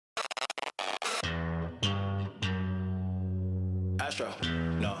Astro,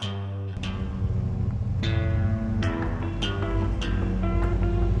 no.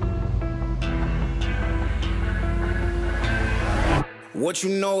 What you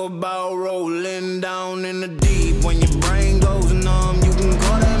know about rolling down in the deep? When your brain goes numb, you can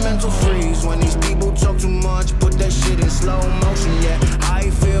call that mental freeze. When these people talk too much, put that shit in slow motion, yeah. I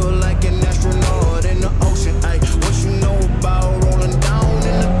feel like an astronaut in the ocean, ay. What you know about rolling down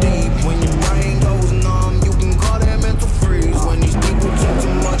in the deep? When your brain goes numb, you can call that mental freeze. When these people talk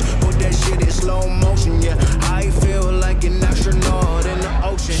too much, put that shit in slow motion, yeah. I feel like an astronaut in the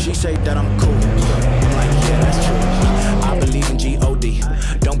ocean. She say that I'm cool, I'm like, yeah, that's true. I believe in G-O-D,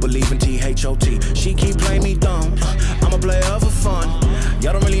 don't believe in T-H-O-T. She keep playing me dumb, I'm a player for fun.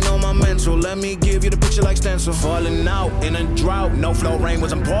 Y'all don't really know my mental, let me give you the picture like stencil. Falling out in a drought, no flow rain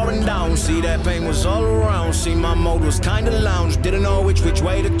wasn't pouring down. See that pain was all around, see my mode was kinda lounge. Didn't know which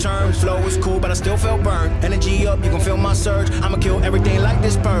way to turn, flow was cool but I still felt burned. Energy up, you can feel my surge, I'ma kill everything like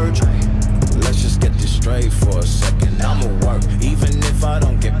this purge. Let's just get this straight for a second. I'ma work, even if I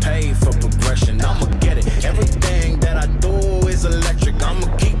don't get paid for progression. I'ma get it, everything that I do is electric.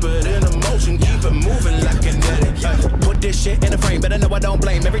 I'ma keep it in motion, keep it moving like kinetic. Put this shit in a frame, better know I don't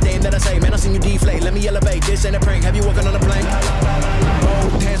blame everything that I say. Man, I seen you deflate, let me elevate, this ain't a prank. Have you walking on a plane?